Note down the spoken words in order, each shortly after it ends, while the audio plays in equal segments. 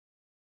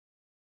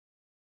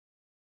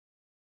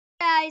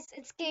guys,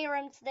 it's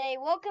Karen today.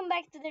 Welcome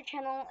back to the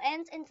channel,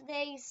 and in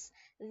today's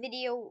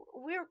video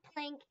we're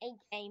playing a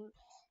game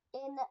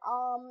in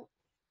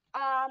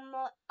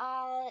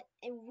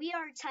we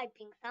are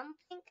typing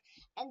something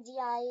and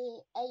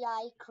the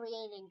AI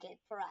creating it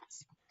for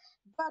us.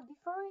 But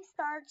before we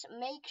start,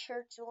 make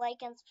sure to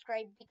like and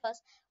subscribe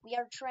because we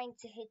are trying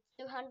to hit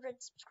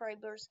 200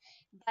 subscribers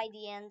by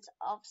the end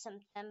of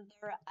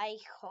September. I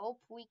hope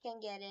we can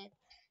get it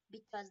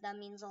because that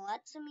means a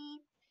lot to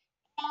me.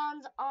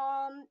 And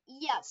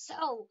yeah,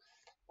 so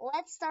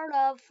let's start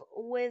off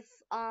with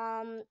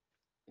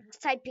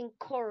typing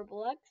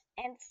Roblox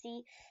and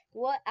see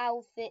what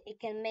outfit it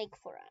can make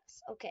for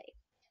us. Okay.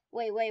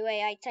 Wait,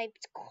 I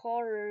typed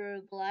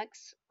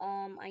Roblox.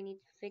 I need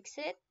to fix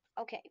it.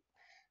 Okay.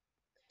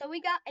 So we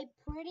got a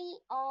pretty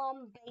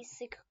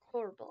basic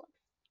Roblox,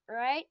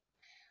 right?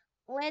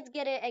 Let's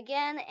get it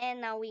again, and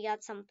now we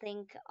got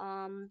something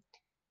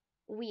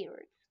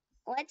weird.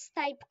 Let's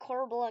type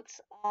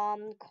Corblox,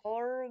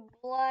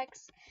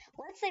 Corblox.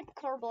 Let's type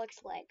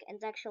Corblox leg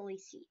and actually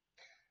see.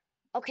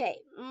 Okay,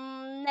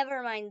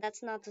 never mind,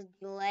 that's not the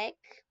leg.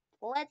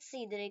 Let's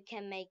see that it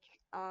can make,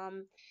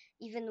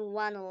 even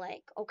one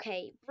leg.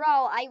 Okay, bro,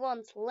 I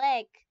want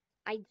leg.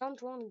 I don't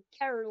want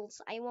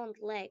girls, I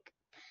want leg.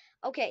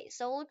 Okay,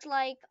 so looks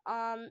like,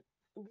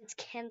 this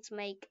can't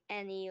make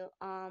any,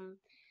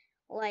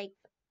 like,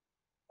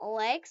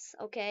 legs,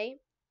 okay?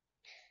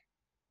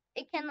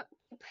 It can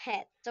keep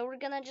head. So we're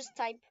gonna just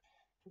type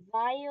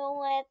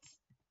violet.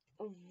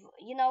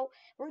 You know,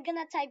 we're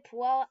gonna type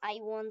what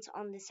I want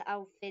on this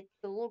outfit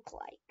to look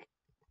like.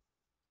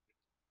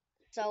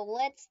 So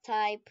let's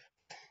type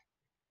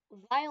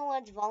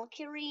violet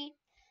Valkyrie.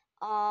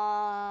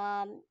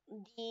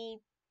 The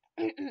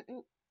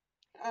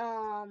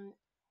um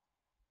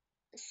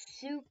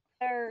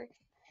super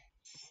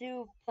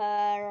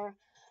super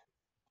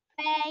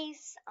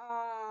face.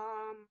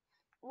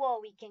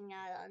 What we can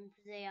add on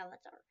the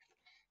avatar.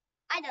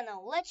 I don't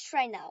know. Let's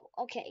try now.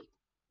 Okay,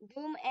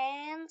 boom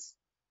and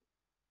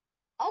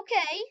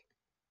okay.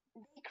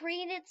 They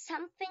created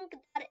something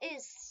that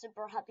is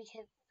super happy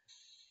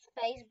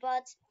face,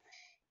 but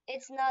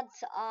it's not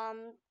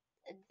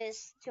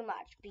this too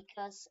much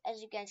because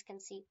as you guys can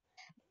see,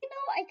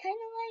 I kind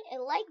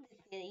of like the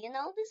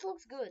feel. This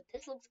looks good.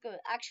 This looks good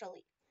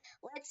actually.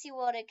 Let's see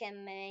what it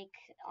can make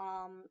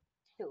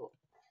too.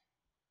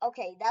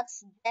 Okay,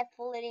 that's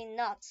definitely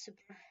not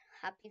super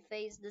happy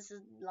face. This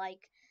is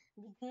like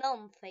the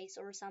gnome face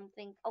or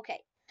something.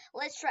 Okay,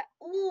 let's try.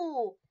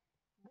 Ooh,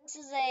 this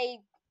is a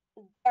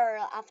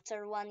girl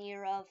after 1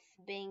 year of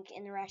being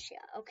in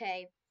Russia.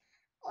 Okay,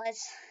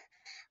 let's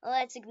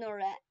let's ignore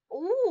that.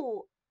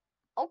 Ooh,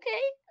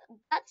 okay,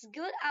 that's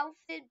good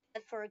outfit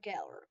for a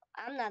girl.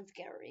 I'm not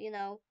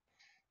girl.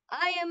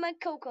 I am a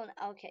coconut.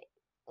 Okay,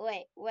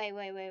 wait.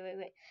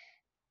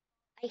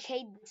 I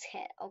hate this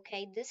head.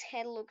 Okay, this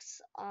head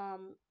looks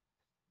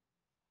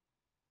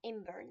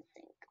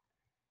embarrassing.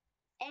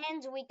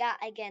 And we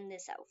got again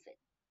this outfit.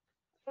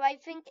 So I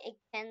think it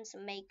can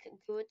make a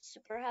good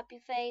super happy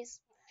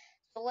face.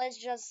 So let's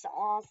just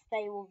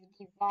stay with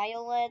the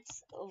violet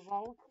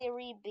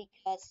Valkyrie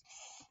because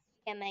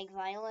we can make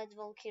violet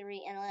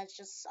Valkyrie, and let's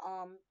just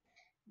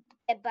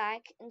get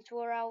back into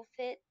our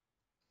outfit.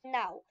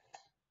 Now,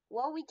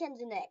 what we can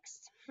do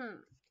next?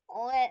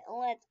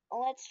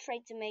 Let's try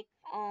to make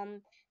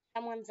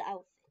someone's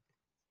outfit.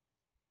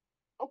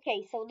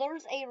 Okay, so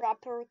there's a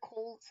rapper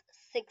called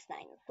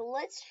 6ix9ine. So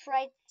let's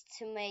try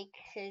to make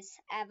his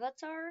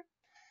avatar.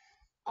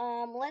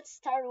 Let's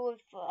start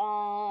with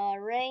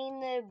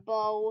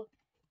rainbow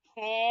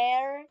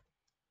hair.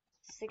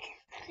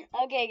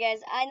 Okay,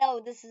 guys, I know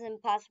this is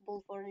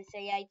impossible for this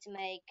AI to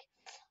make.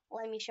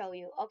 Let me show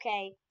you.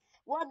 Okay,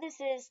 what this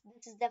is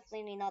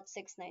definitely not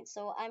 6ix9ine.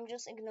 So I'm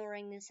just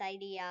ignoring this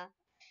idea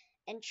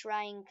and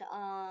trying,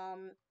 I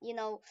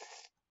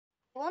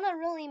wanna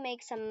really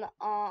make some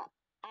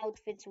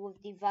outfits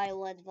with the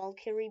Violet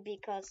Valkyrie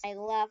because I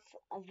love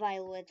a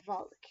Violet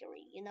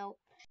Valkyrie.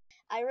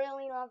 I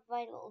really love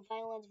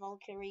Violet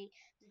Valkyrie.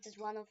 This is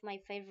one of my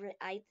favorite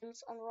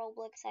items on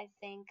Roblox, I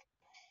think.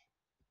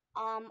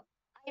 Um,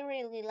 I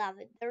really love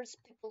it. There's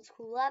people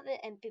who love it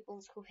and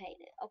people who hate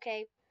it.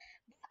 Okay,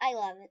 I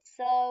love it.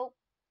 So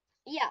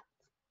yeah,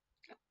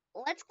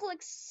 let's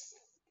click.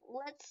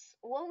 Let's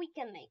what we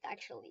can make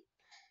actually.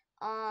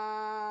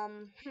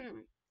 Hmm.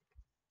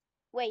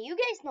 Wait, you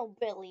guys know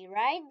Billy,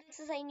 right? This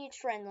is a new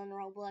trend on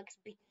Roblox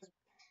because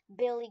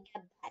Billy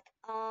got back.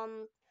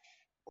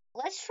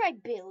 Let's try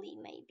Billy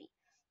maybe.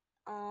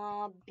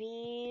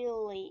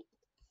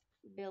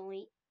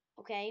 Billy.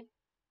 Okay,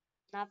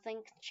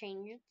 nothing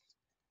changed.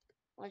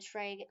 Let's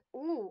try again.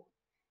 Ooh,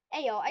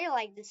 hey yo, I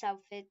like this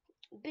outfit.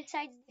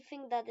 Besides the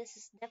thing that this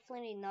is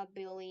definitely not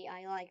Billy,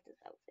 I like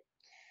this outfit.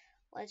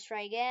 Let's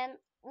try again.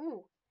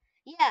 Ooh,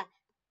 yeah,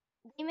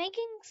 they're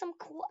making some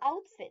cool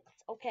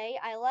outfits. Okay,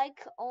 I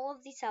like all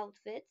of these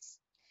outfits.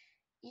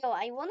 Yo,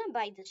 I wanna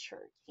buy this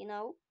shirt.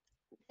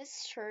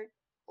 This shirt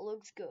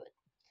looks good.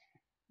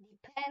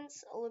 The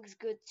pants looks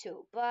good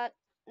too, but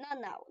not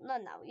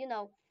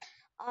now.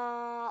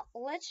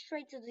 Let's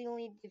try to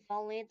delete the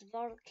valid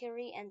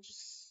Valkyrie and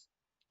just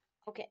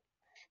okay.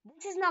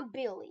 This is not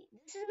Billy.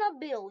 This is not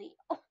Billy.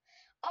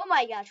 Oh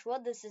my gosh,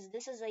 what this is?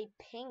 This is a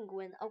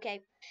penguin.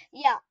 Okay,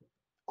 yeah.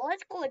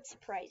 Let's click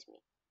surprise me.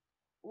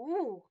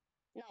 Ooh,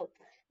 no,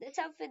 this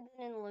outfit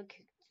didn't look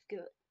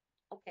good.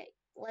 Okay,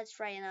 let's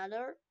try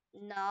another.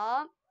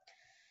 No,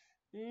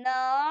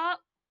 no.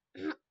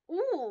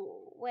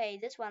 Ooh,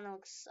 wait, this one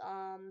looks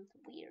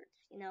weird.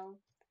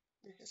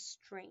 This is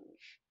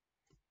strange.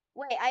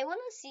 Wait, I want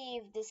to see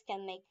if this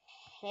can make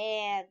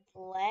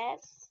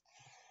headless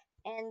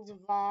and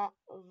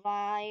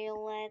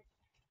violet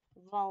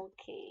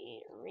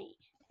Valkyrie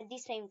at the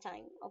same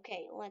time.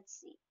 Okay, let's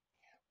see.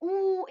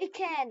 Ooh, it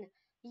can.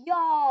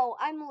 Yo,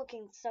 I'm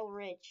looking so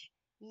rich.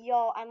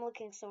 Yo, I'm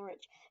looking so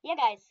rich. Yeah,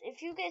 guys,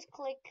 if you guys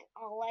click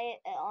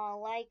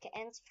like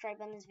and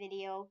subscribe on this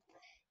video,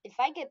 if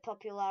I get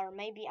popular,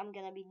 maybe I'm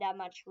gonna be that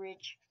much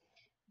rich.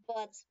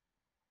 But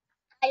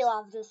I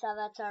love this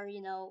avatar.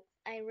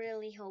 I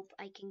really hope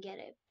I can get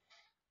it.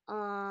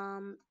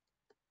 Um,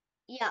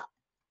 yeah,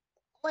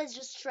 let's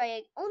just try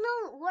it. Oh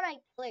no, what I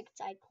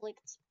clicked.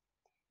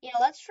 Yeah,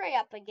 let's try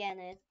up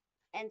again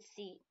and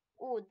see.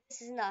 Ooh,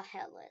 this is not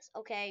headless.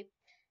 Okay,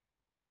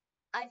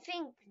 I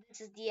think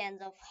this is the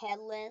end of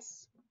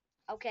headless.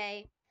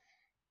 Okay.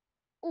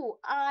 Ooh,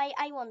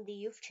 I want the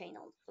youth chain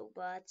also,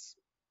 but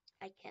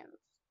I can't.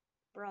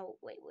 Bro,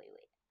 wait.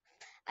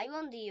 I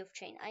want the youth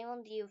chain. I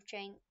want the youth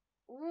chain.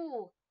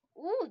 Ooh,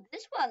 ooh,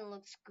 this one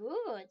looks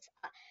good.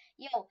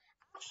 Yo,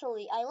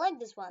 actually, I like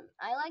this one.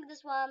 I like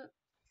this one.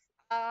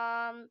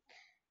 Um,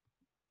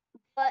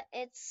 but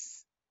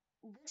this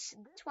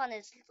one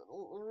is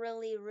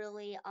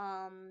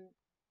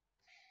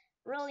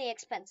really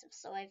expensive,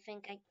 so I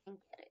think I can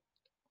get it.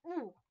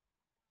 Ooh,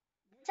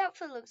 this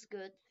outfit looks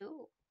good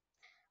too.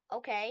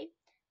 Okay,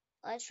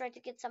 let's try to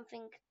get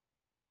something.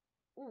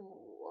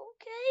 Ooh,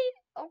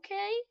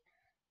 okay.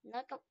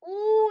 Not com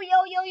Ooh,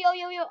 yo.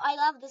 I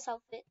love this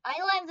outfit.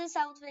 I love this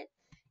outfit.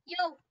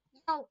 Yo,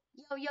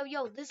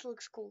 yo. This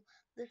looks cool.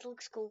 This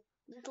looks cool.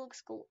 This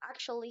looks cool.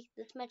 Actually,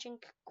 this matching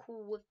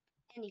cool with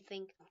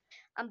anything.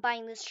 I'm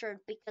buying this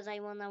shirt because I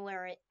wanna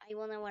wear it. I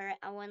wanna wear it.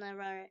 I wanna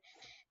wear it.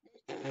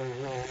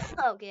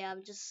 Okay, I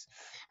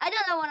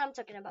don't know what I'm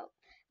talking about.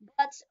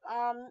 But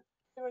I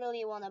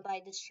really wanna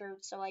buy this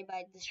shirt, so I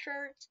buy this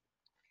shirt.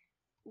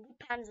 The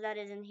pants that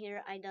is in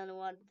here, I don't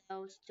want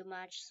those too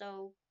much,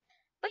 so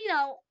but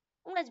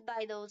let's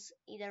buy those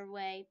either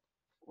way.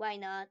 Why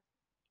not?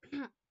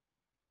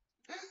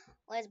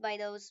 Let's buy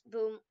those.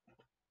 Boom.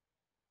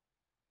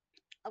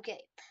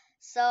 Okay.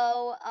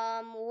 So,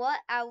 what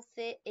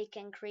outfit it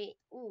can create?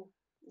 Ooh,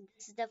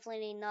 this is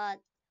definitely not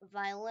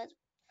violet.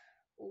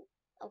 Ooh,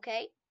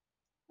 okay.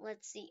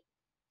 Let's see.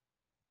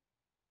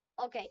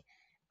 Okay.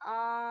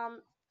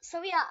 Um.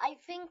 So yeah, I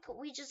think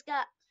we just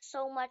got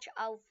so much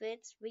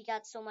outfits. We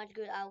got so much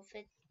good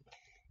outfits,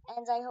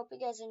 and I hope you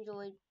guys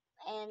enjoyed.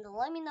 And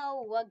let me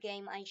know what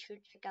game I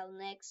should check out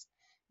next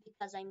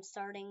because I'm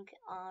starting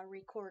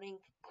recording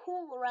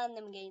cool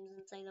random games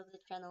inside of the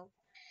channel.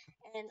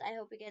 And I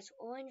hope you guys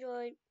all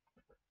enjoyed.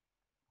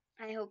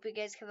 I hope you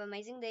guys have an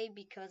amazing day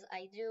because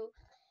I do.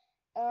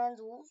 And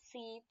we'll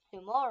see you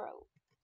tomorrow.